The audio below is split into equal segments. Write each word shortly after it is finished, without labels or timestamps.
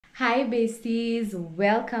Hi besties,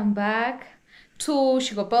 welcome back to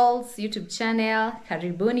Sugar Pearls YouTube channel.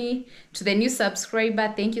 Karibuni to the new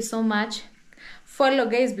subscriber. Thank you so much. Follow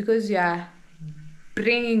guys because you are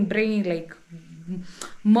bringing like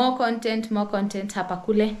more content hapa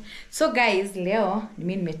kule. So guys, leo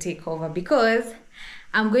me take over because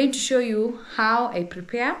I'm going to show you how I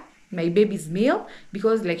prepare my baby's meal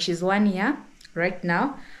because like she's 1 year right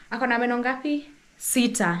now. Akona meno ngapi?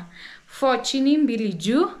 Sita. 4 chini mbili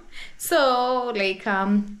juu. So like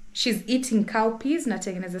she's eating cowpeas,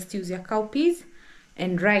 natengeneza stews ya cowpeas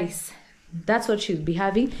and rice. That's what she'll be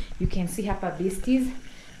having. You can see hapa besties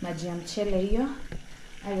maji ya mchele hiyo.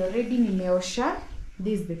 I already nimeosha.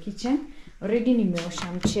 This is the kitchen. Already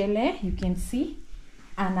nimeosha mchele, you can see.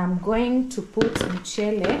 And I'm going to put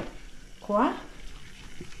mchele kwa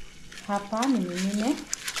hapa nimimine.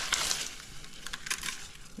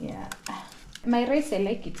 Yeah. My rice I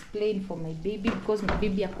like it plain for my baby because my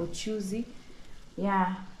baby ako choosy.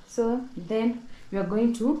 Yeah. So then we are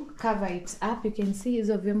going to cover it up. You can see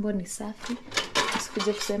hizo vyombo ni safi.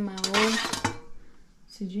 Usikuje kusema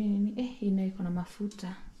sijui nini. Ina iko na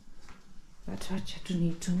mafuta. But wacha tu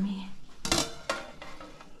nitumie.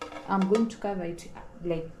 I'm going to cover it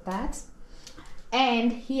like that.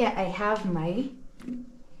 And here I have my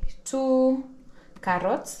 2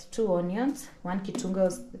 carrots, 2 onions, 1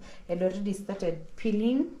 kitungu. I'd already started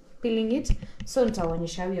peeling it. So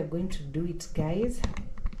nitaonyesha how we are going to do it, guys.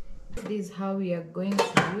 This is how we are going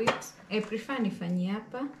to do it. I prefer nifanyie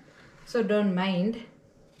hapa, so don't mind.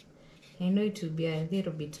 I know it will be a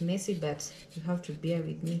little bit messy, but you have to bear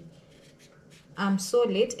with me. I'm so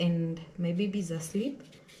late and my baby's asleep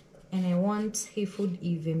and I want his food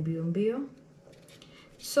even mbio.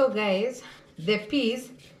 So guys, the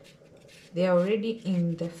peas, they are already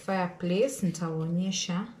in the fireplace.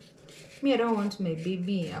 Nitaonyesha. Me, I don't want my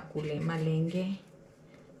baby akule malenge.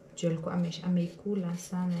 Jolko ameikula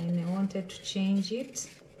sana and I wanted to change it.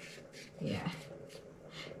 Yeah.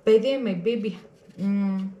 By then my baby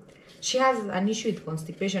she has an issue with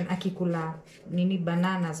constipation akikula nini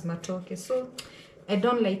bananas matoke. So I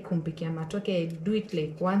don't like kumpikia matoke. I do it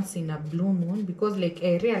like once in a blue moon because like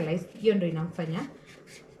I realized hiyo ndo inamfanya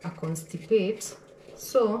a constipate.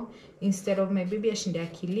 So instead of my baby ashinde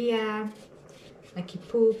akilia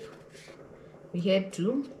akipoop, we had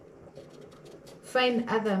to find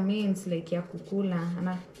other means like ya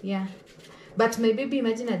kukula. Yeah, but my baby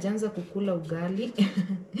imagine ajanza kukula ugali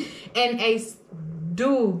and I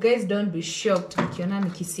do, guys, don't be shocked nikiona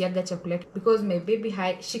nikisiaga chakula because my baby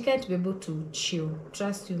she can't be able to chew,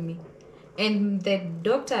 trust you me. And the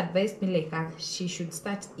doctor advised me like she should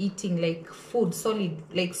start eating like food, solid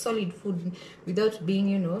food without being,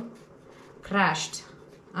 you know, crushed.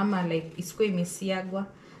 Ama like isikwe imesiagwa,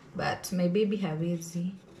 but my baby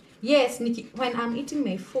hawezi. Yes, when I'm eating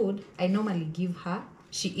my food, I normally give her,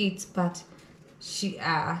 she eats, but she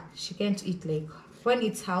can't eat like when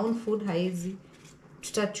it's her own food haezi.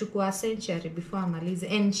 Tutachukua century before amalize,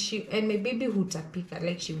 and my baby hutapika,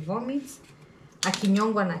 like she vomits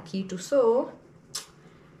akinyongwa na kitu. So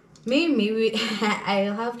maybe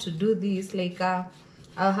I'll have to do this like I'll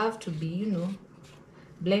have to be, you know,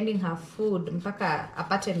 blending her food mpaka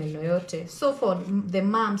apate meno yote. So for the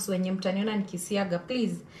moms wenye mtaniona nikisiaga,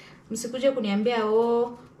 please msikuje kuniambia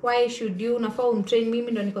why should you nafaa umtrain,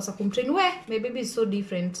 mimi ndo nikosa kumtrain. My baby is so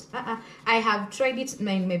different. I have tried it.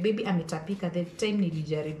 My baby ametapika the time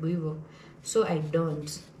nilijaribu hivyo, so I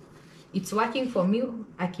don't. It's working for me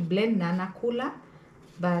akiblend na anakula,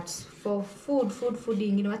 but for food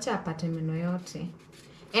ingine wacha apate meno yote.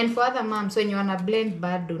 And for other moms when you wanna blend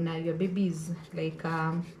bado na your baby is like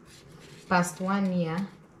past 1 year,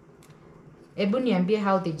 ebu niambie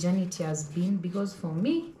how the journey has been, because for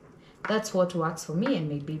me that's what works for me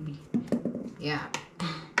and my baby. Yeah.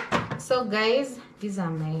 So guys, these are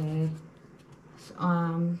my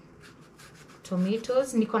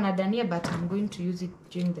tomatoes. Niko na dania, but I'm going to use it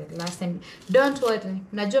during the last time. Don't worry.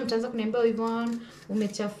 Najua mtaanza kuniambia Yvonne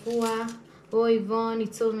umechafua. Yvonne,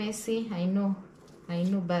 it's so messy. I know,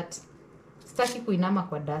 but sitaki kuinama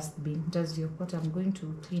kwa dustbin. Nitaziokota. I'm going to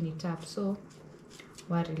clean it up. So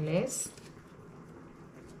worry less.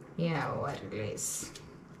 Yeah, worry less.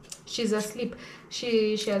 She's asleep.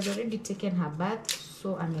 She has already taken her bath,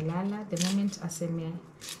 so amelala. The moment aseme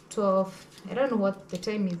 12, I don't know what the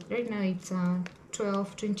time is right now. It's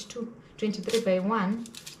 12:22, 23 by 1.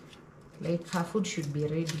 Like her food should be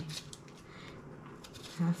ready.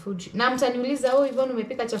 Her food. Na mtaniuliza Yvonne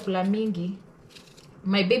umepika chakula mingi.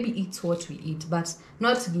 My baby eats what we eat, but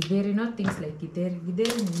not githeri, not things like githeri.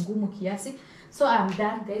 Githeri ni ngumu kiasi. So I'm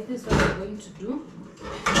done, guys. This is what I'm going to do.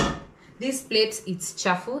 This plate, it's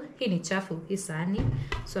chafu. Hii ni chafu, hii sahani.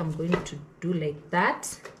 So I'm going to do like that.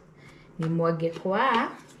 Nimwage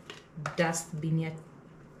kwa dustbin ya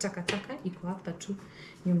takataka. Iko hapa tu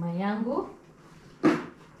nyuma yangu.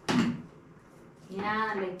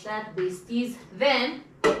 Yeah, like that, besties. Then,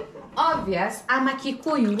 obvious, I'm a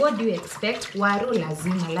Kikuyu. What do you expect? Waru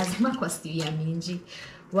lazima kwa stew ya minji.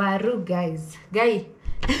 Waru, guys. Guy,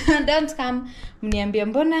 don't come. Mniambia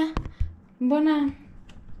mbona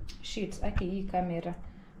shit, aki hii kamera.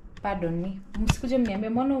 Pardon me. Msikuje mniambia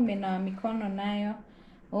mbona umenawa mikono nayo.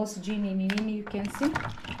 Or sijui nini, you can see.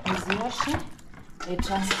 Nizioshe. I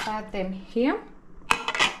transfer them here.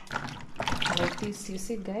 Like this, you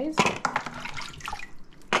see, guys.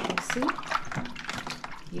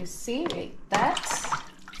 You see like that.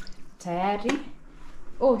 Tayari.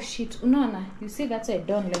 Oh shit, unaona? You see that's I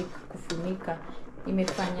don't like kufunika.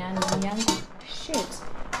 Imefanya nini yangu? Shit.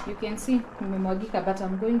 You can see imemwagika, but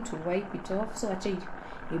I'm going to wipe it off. So acha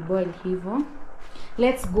boil hivo.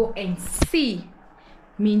 Let's go and see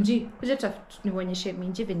minji. Kuja nionyeshe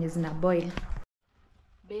minji venye zina boil.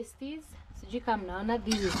 Besties, sijui kama mnaona,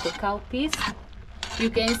 this is the cowpeas. You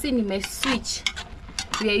can see nime switch.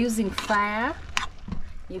 We are using fire.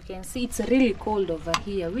 You can see it's really cold over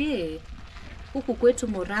here. Huku kwetu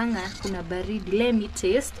Murang'a kuna baridi. Let me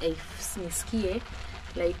taste. Nisikie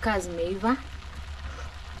like kazi meiva.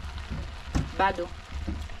 Bado.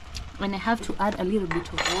 And I have to add a little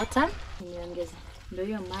bit of water. Niongeze ndio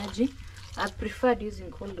hiyo maji. I preferred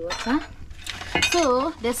using cold water.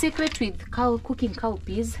 So the secret with cooking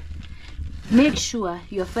cowpeas, make sure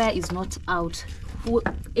your fire is not out.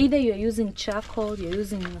 Either you're using charcoal, you're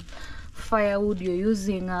using firewood, you're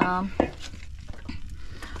using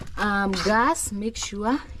gas. Make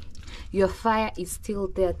sure your fire is still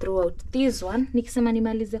there throughout. This one, nikisema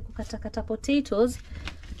nimalize kukatakata potatoes,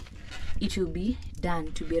 it will be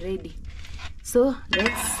done, to be ready. So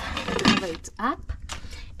let's cover it up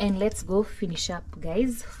and let's go finish up,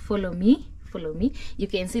 guys. Follow me. You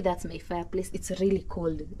can see that's my fireplace. It's really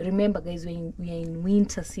cold. Remember, guys, we are in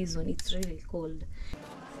winter season. It's really cold.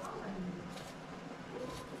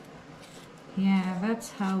 Yeah,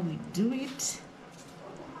 that's how we do it.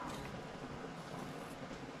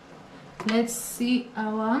 Let's see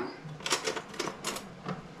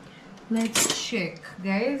let's check,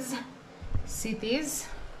 guys. See this,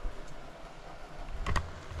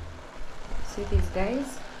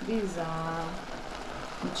 guys. These are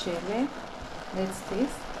mchele. Let's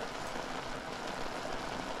taste.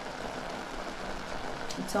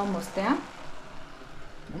 It's almost there,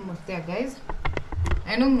 guys.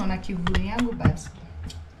 I know mnaona kivuli yangu, but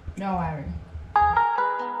don't worry.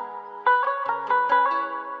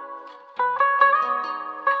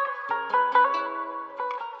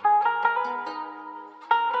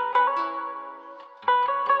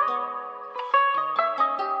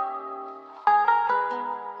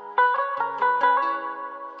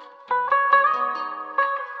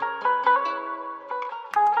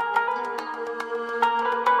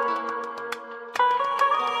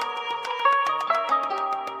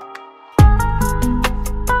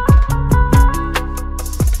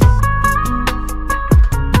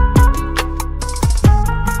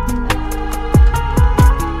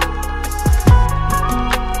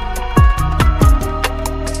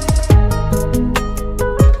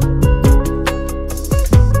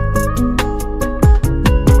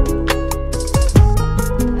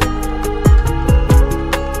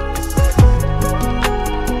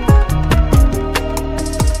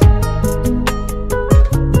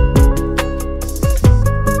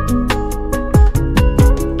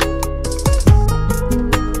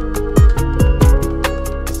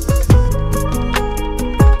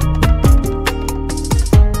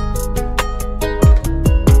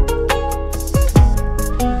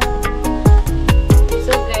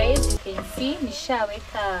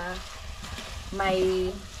 Nishaweka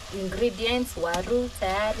my ingredients, waru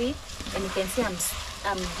tayari, and you can see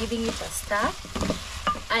I'm giving it a stir.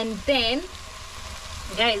 And then,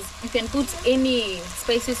 guys, you can put any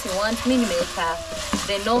spices you want. Me nimeweka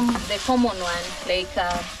the common one, like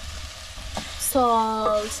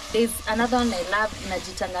salt. There's another one I love,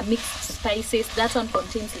 najitanga mixed spices. That one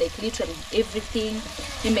contains like literally everything.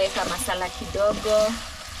 Nimeweka masala kidogo,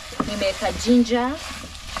 nimeweka ginger.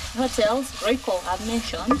 What else? Royco I've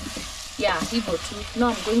mentioned. Yeah, hivyo tu. Now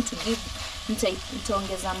I'm going to give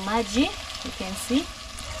nitaongeza maji, you can see,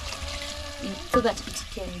 so that it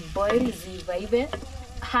can boil ziva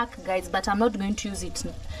hack, guys, but I'm not going to use it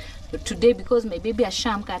today because my baby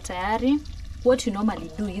ashamka tayari. What you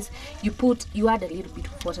normally do is you add a little bit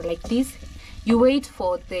of water like this. you wait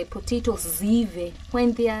for the potatoes zive.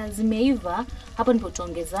 When they are zimeiva, hapo ndipo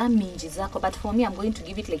tuongeza minji zako. But for me, I'm going to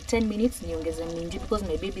give it like 10 minutes niongeze minji because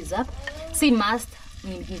my baby is up. See, must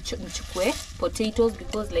nichukue potatoes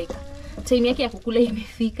because like time yake ya kukula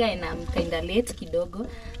imefika and I'm kinda late kidogo.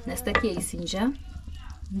 Na sitaki isinja.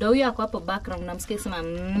 Ndo huyo ako hapo background namsikia sema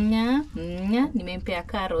nimempea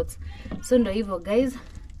carrots. So ndo hivyo guys.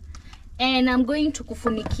 And I'm going to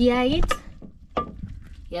kufunikia it.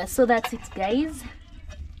 Yeah, so that's it guys.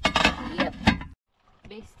 Yep.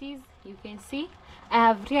 Besties, you can see I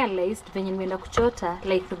have realized when nimeenda kuchota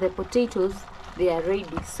like the potatoes they are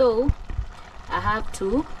ready. So I have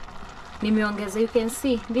to nimeongeza, you can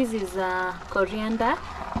see this is coriander.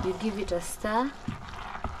 You give it a stir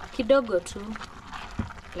kidogo tu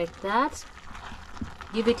like that.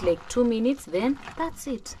 Give it like 2 minutes, then that's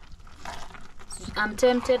it. I'm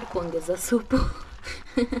tempted kuongeza supu.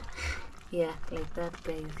 Yeah, like that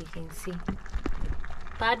guys, you can see.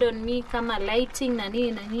 Pardon me kama lighting na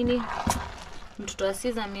nini. Mtoto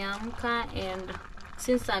asiza ameamka, and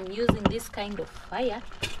since I'm using this kind of fire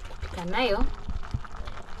kupika nayo,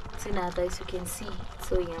 sina hata, as you can see,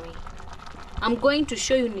 so yummy. I'm going to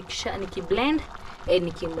show you niki blend and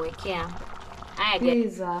nikimwekea.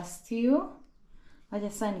 This is a stew. Acha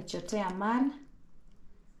sasa nichotea man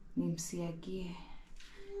nimsiagie.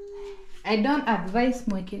 I don't advise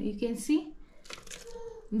mweke, you can see.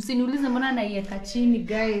 Msiniulize mbona naiweka chini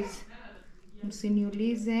guys.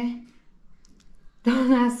 Msiniulize.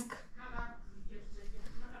 Don't ask.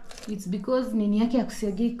 It's because nini yake ya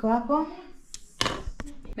kusiagia iko hapo.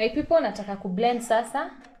 My people, nataka kublend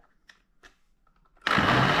sasa.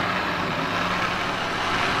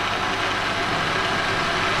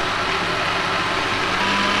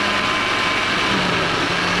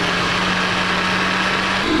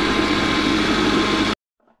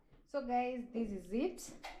 So guys, this is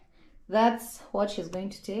it. That's what she's going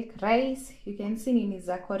to take. Rice, you can see nini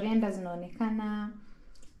za coriander zinaonekana.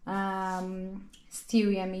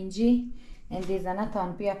 Stew ya minji, and there's another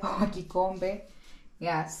one pia kwa kikombe.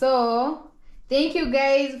 Yeah, so thank you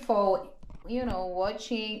guys for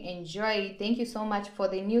watching. Enjoy. Thank you so much for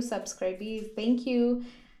the new subscribers. Thank you.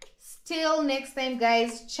 Till next time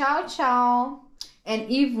guys, ciao ciao. And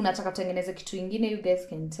if unataka kutengeneza kitu ingine, you guys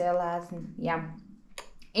can tell us. Yeah,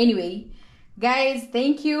 anyway guys,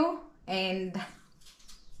 thank you. And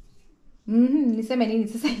niseme nini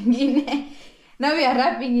sasa ingine. Now we are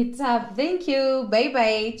wrapping it up. Thank you. Bye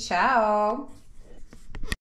bye. Ciao.